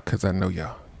the clock because I know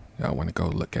y'all want to go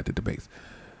look at the debates.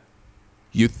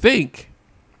 You think,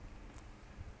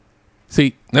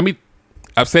 see,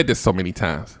 I've said this so many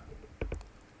times,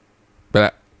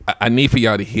 but I need for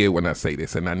y'all to hear when I say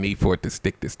this, and I need for it to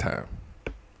stick this time.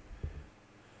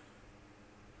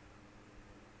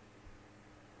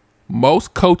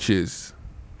 Most coaches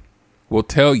will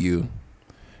tell you,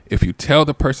 if you tell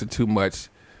the person too much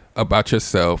about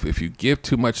yourself, if you give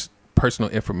too much personal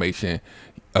information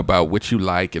about what you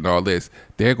like and all this,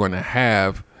 they're going to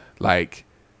have like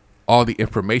all the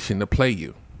information to play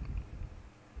you.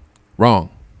 Wrong.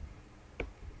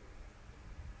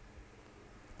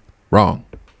 Wrong.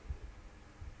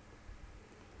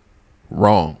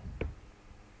 Wrong.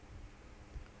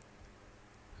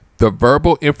 The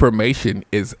verbal information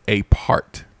is a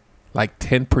part, like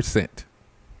 10%.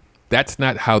 That's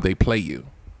not how they play you.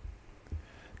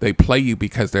 They play you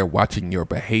because they're watching your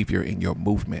behavior and your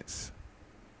movements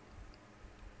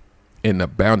and the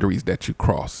boundaries that you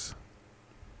cross.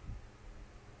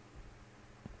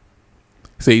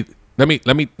 See, let me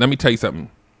tell you something.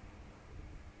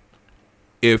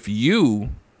 If you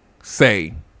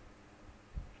say,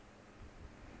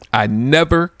 I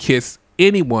never kiss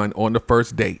anyone on the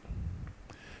first date,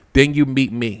 then you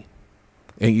meet me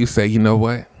and you say, you know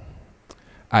what?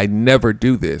 I never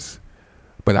do this,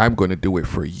 but I'm going to do it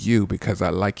for you because I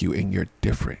like you and you're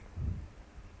different.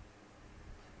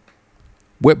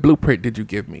 What blueprint did you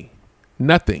give me?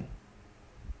 Nothing.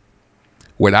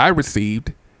 What I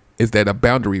received is that a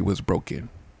boundary was broken.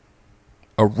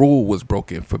 A rule was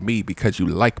broken for me because you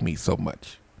like me so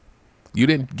much. You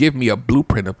didn't give me a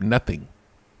blueprint of nothing.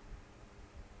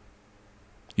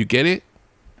 You get it?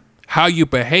 How you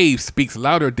behave speaks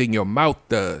louder than your mouth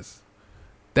does.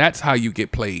 That's how you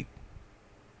get played.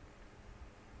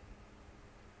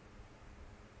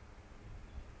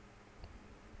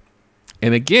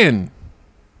 And again,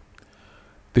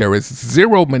 there is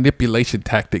zero manipulation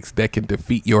tactics that can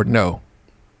defeat your no.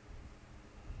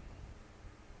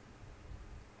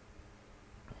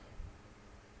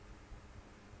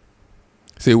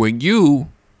 See, when you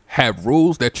have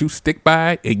rules that you stick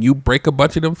by and you break a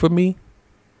bunch of them for me,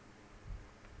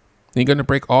 you're going to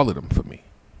break all of them for me.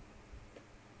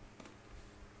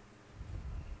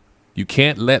 You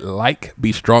can't let like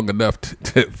be strong enough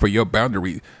for your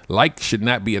boundary. Like should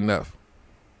not be enough.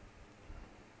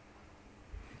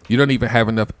 You don't even have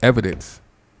enough evidence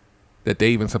that they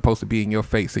even supposed to be in your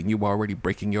face, and you already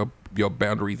breaking your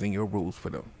boundaries and your rules for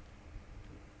them.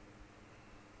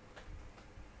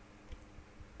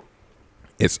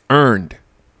 It's earned.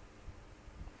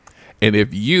 And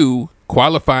if you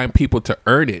qualifying people to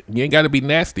earn it, you ain't got to be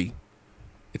nasty.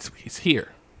 It's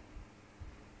here.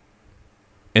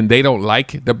 And they don't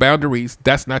like the boundaries,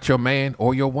 that's not your man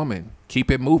or your woman.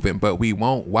 Keep it moving, but we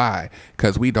won't. Why?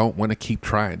 Because we don't want to keep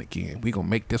trying again. We're going to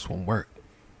make this one work.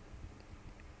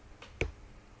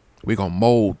 We're going to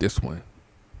mold this one.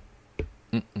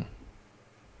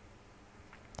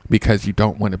 Because you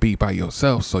don't want to be by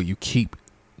yourself, so you keep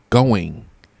going.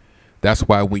 That's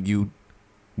why when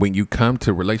you come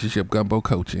to relationship gumbo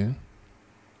coaching,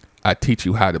 I teach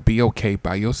you how to be okay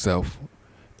by yourself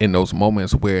in those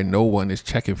moments where no one is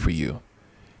checking for you.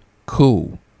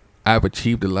 Cool. I've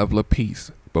achieved a level of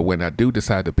peace. But when I do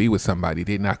decide to be with somebody,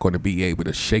 they're not going to be able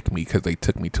to shake me because they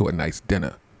took me to a nice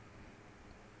dinner.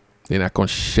 They're not going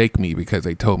to shake me because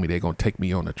they told me they're going to take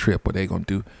me on a trip, or they're going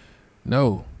to do.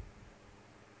 No.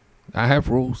 I have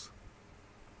rules.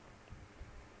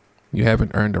 You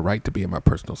haven't earned the right to be in my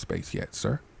personal space yet,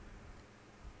 sir.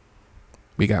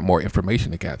 We got more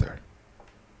information to gather.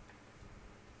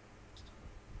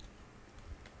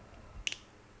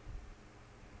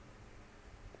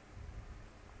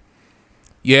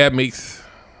 Yeah, Meeks.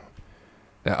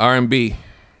 That R&B.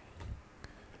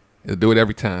 It'll do it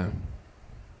every time.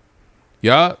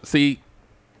 Y'all, see,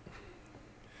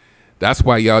 that's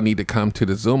why y'all need to come to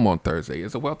the Zoom on Thursday.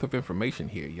 There's a wealth of information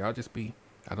here. Y'all just be,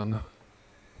 I don't know.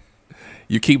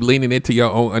 You keep leaning into your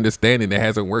own understanding that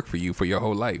hasn't worked for you for your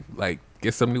whole life. Like,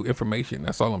 get some new information.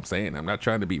 That's all I'm saying. I'm not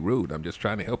trying to be rude. I'm just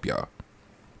trying to help y'all.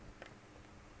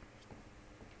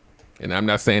 And I'm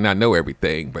not saying I know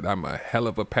everything, but I'm a hell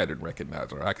of a pattern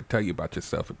recognizer. I can tell you about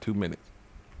yourself in 2 minutes.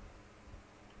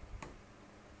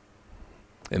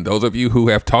 And those of you who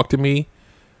have talked to me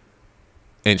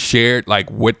and shared like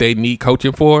what they need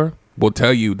coaching for will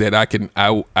tell you that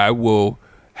I will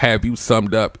have you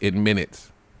summed up in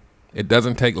minutes. It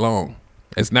doesn't take long.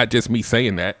 It's not just me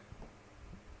saying that.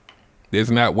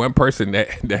 There's not one person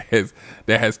that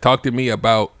has talked to me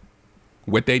about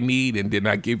what they need and did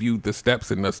not give you the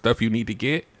steps and the stuff you need to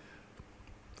get,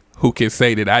 who can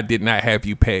say that I did not have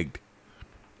you pegged.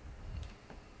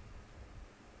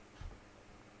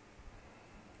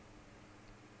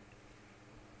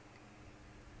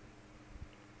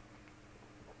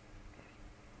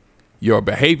 Your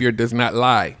behavior does not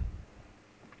lie.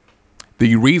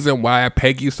 The reason why I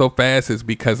peg you so fast is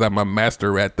because I'm a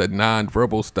master at the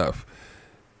non-verbal stuff.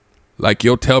 Like,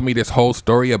 you'll tell me this whole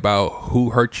story about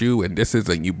who hurt you and this is,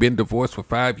 and you've been divorced for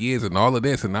 5 years and all of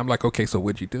this. And I'm like, okay, so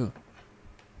what'd you do?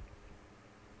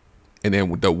 And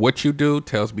then the what you do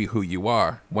tells me who you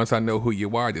are. Once I know who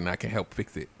you are, then I can help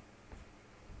fix it.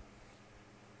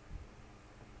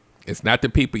 It's not the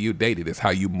people you dated. It's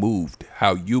how you moved.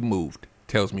 How you moved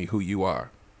tells me who you are.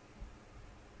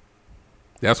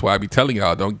 That's why I be telling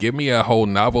y'all, don't give me a whole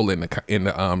novel in the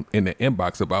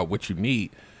inbox about what you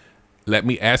need. Let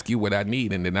me ask you what I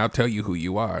need, and then I'll tell you who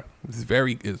you are. It's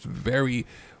very,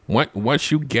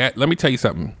 once you get, let me tell you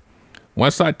something.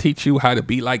 Once I teach you how to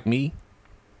be like me,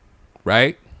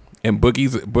 right? And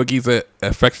Boogie's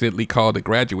affectionately called a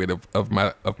graduate of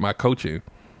my coaching.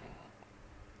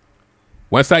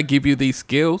 Once I give you these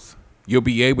skills, you'll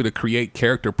be able to create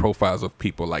character profiles of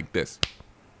people like this.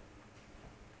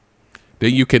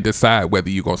 Then you can decide whether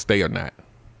you're going to stay or not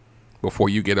before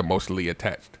you get emotionally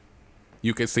attached.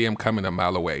 You can see them coming a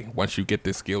mile away once you get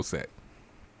this skill set.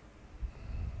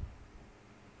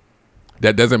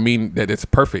 That doesn't mean that it's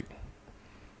perfect,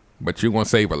 but you're going to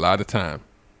save a lot of time.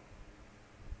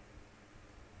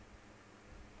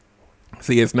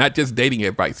 See, it's not just dating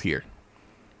advice here.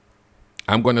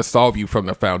 I'm going to solve you from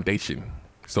the foundation.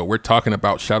 So we're talking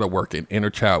about shadow work and inner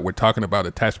child. We're talking about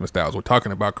attachment styles. We're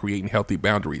talking about creating healthy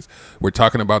boundaries. We're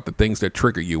talking about the things that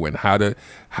trigger you and how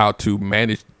to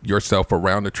manage yourself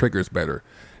around the triggers better.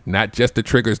 Not just the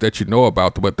triggers that you know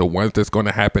about, but the ones that's going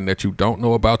to happen that you don't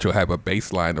know about. You'll have a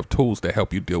baseline of tools to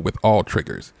help you deal with all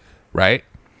triggers, right?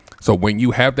 So when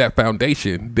you have that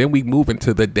foundation, then we move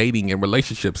into the dating and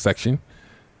relationship section.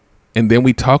 And then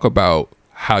we talk about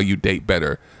how you date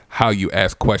better, how you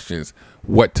ask questions,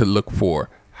 what to look for,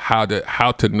 how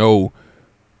to know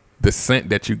the scent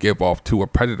that you give off to a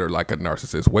predator like a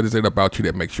narcissist. What is it about you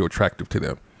that makes you attractive to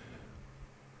them?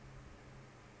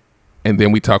 And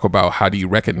then we talk about how do you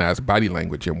recognize body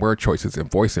language and word choices and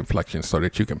voice inflections so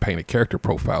that you can paint a character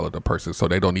profile of the person so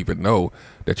they don't even know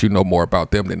that you know more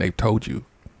about them than they've told you.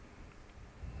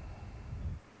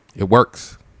 It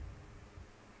works.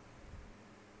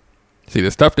 See,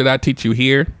 the stuff that I teach you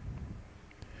here.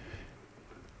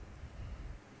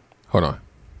 Hold on.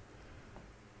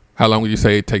 How long would you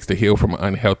say it takes to heal from an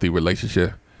unhealthy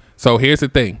relationship? So here's the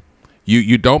thing.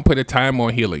 You don't put a time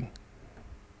on healing.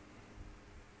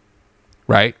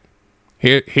 Right?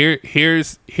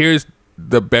 Here's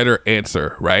the better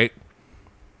answer, right?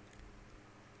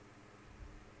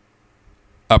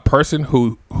 A person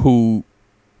who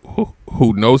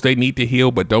knows they need to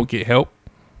heal but don't get help,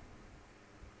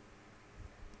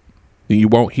 then you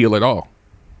won't heal at all.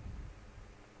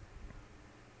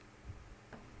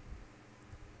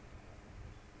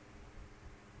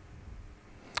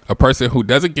 A person who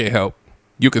doesn't get help,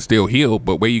 you can still heal,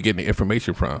 but where you getting the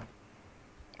information from?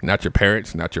 Not your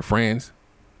parents, not your friends.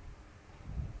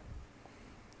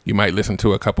 You might listen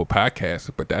to a couple podcasts,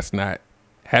 but that's not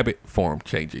habit form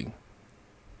changing.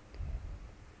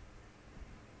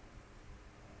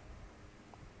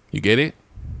 You get it?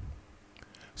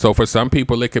 So for some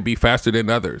people, it could be faster than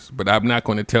others, but I'm not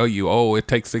going to tell you, oh, it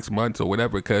takes 6 months or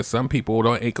whatever, because some people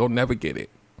ain't gonna never get it.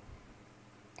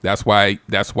 That's why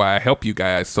I help you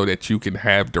guys so that you can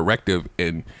have directive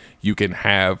and you can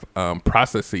have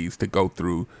processes to go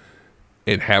through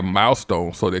and have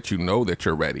milestones so that you know that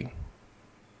you're ready.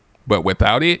 But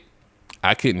without it,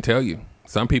 I couldn't tell you.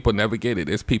 Some people never get it.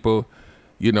 It's people,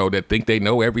 that think they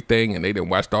know everything and they done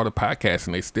watched all the podcasts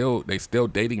and they still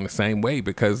dating the same way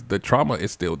because the trauma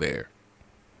is still there.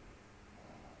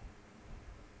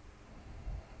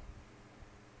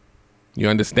 You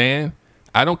understand?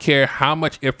 I don't care how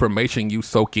much information you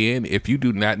soak in. If you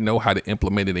do not know how to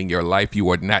implement it in your life, you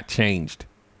are not changed.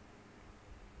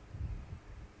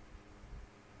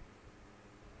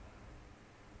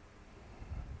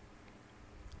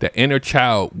 The inner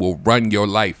child will run your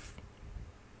life.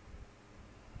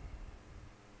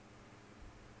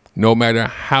 No matter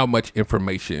how much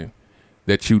information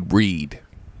that you read,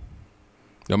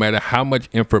 no matter how much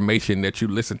information that you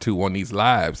listen to on these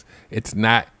lives, it's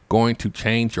not going to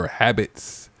change your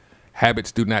habits.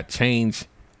 Habits do not change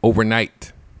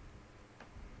overnight.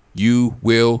 You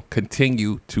will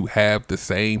continue to have the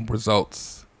same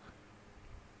results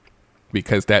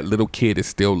because that little kid is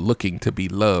still looking to be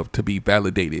loved, to be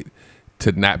validated,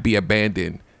 to not be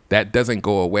abandoned. That doesn't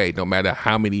go away no matter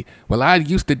how many. Well, I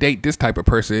used to date this type of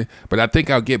person, but I think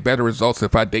I'll get better results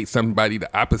if I date somebody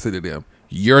the opposite of them.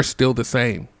 You're still the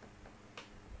same.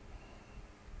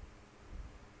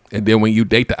 And then when you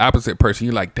date the opposite person,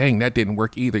 you're like, dang, that didn't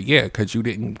work either. Yeah, because you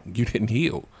didn't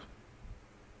heal.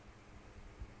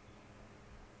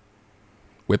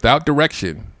 Without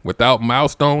direction, without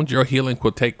milestones, your healing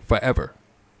will take forever,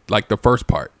 like the first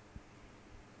part.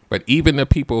 But even the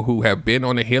people who have been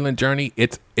on a healing journey,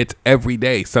 it's every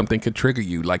day something can trigger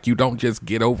you. Like you don't just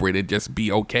get over it and just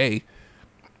be okay.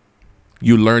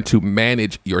 You learn to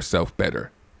manage yourself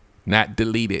better, not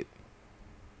delete it.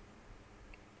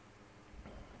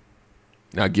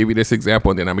 Now, I'll give you this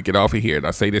example, and then I'm going to get off of here. And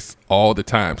I say this all the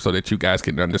time so that you guys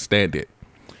can understand it.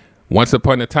 Once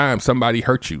upon a time, somebody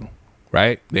hurt you,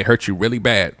 right? They hurt you really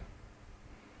bad.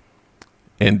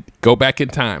 And go back in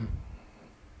time.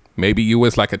 Maybe you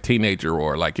was like a teenager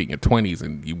or like in your 20s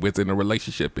and you was in a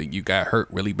relationship and you got hurt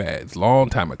really bad. It's a long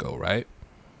time ago, right?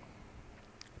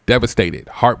 Devastated,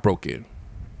 heartbroken.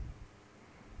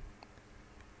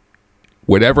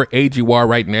 Whatever age you are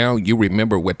right now, you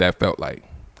remember what that felt like.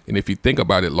 And if you think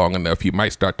about it long enough, you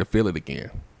might start to feel it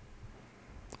again.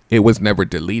 It was never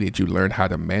deleted. You learned how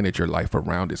to manage your life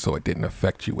around it so it didn't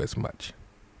affect you as much.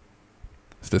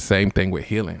 It's the same thing with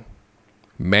healing.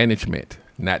 Management,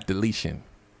 not deletion.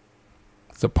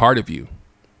 It's a part of you.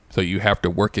 So you have to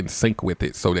work in sync with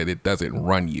it so that it doesn't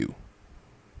run you.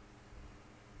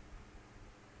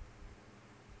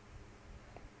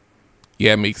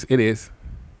 Yeah, Meeks, it is.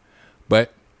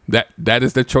 But That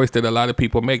is the choice that a lot of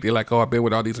people make. They're like, oh, I've been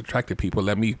with all these attractive people.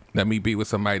 Let me be with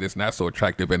somebody that's not so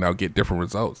attractive, and I'll get different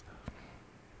results.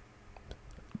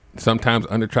 Sometimes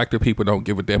unattractive people don't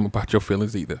give a damn about your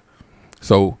feelings either.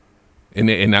 So,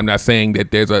 and I'm not saying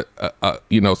that there's a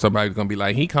somebody's gonna be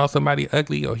like, he called somebody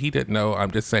ugly or he didn't know.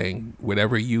 I'm just saying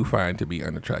whatever you find to be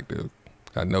unattractive.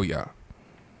 I know y'all.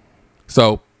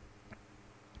 So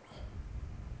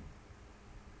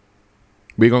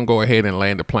we're gonna go ahead and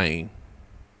land the plane.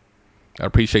 I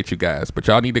appreciate you guys, but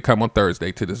y'all need to come on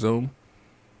Thursday to the Zoom.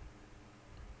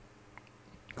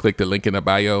 Click the link in the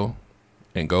bio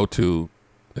and go to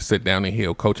the Sit Down and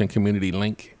Heal Coaching Community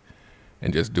link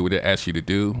and just do what it asks you to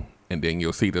do. And then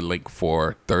you'll see the link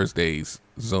for Thursday's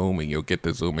Zoom and you'll get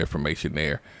the Zoom information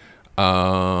there.